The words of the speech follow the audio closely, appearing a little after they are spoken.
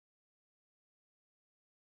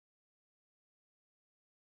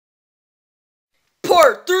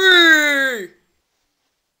Part 3!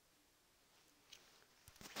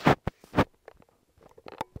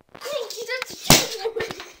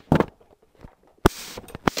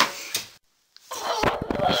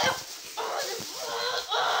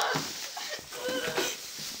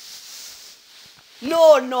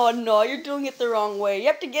 No, you're doing it the wrong way. You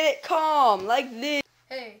have to get it calm, like this.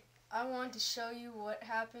 Hey, I want to show you what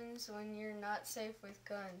happens when you're not safe with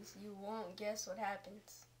guns. You won't guess what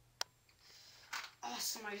happens.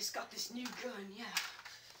 Awesome, I just got this new gun, yeah.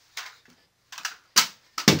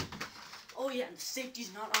 Oh yeah, and the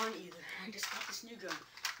safety's not on either. I just got this new gun.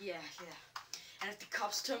 Yeah. And if the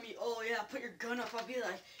cops tell me, oh yeah, put your gun up, I'll be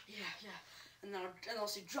like, yeah. And then I'll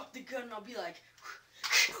say, drop the gun, and I'll be like,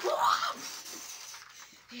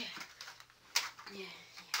 yeah.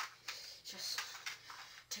 Just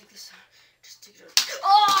take this out. Just take it out.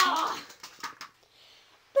 Oh!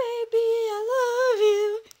 Baby, I love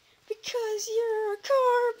you because you're a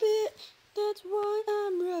carpet. That's why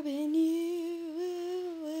I'm rubbing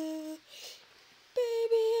you.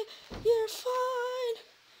 Baby, you're fine.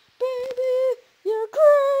 Baby, you're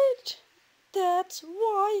great. That's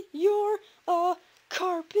why you're a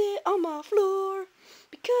carpet on my floor.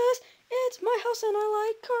 Because it's my house and I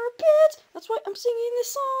like carpets. That's why I'm singing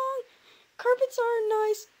this song. Carpets are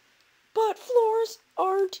nice, but floors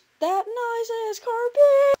aren't that nice as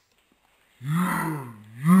carpets.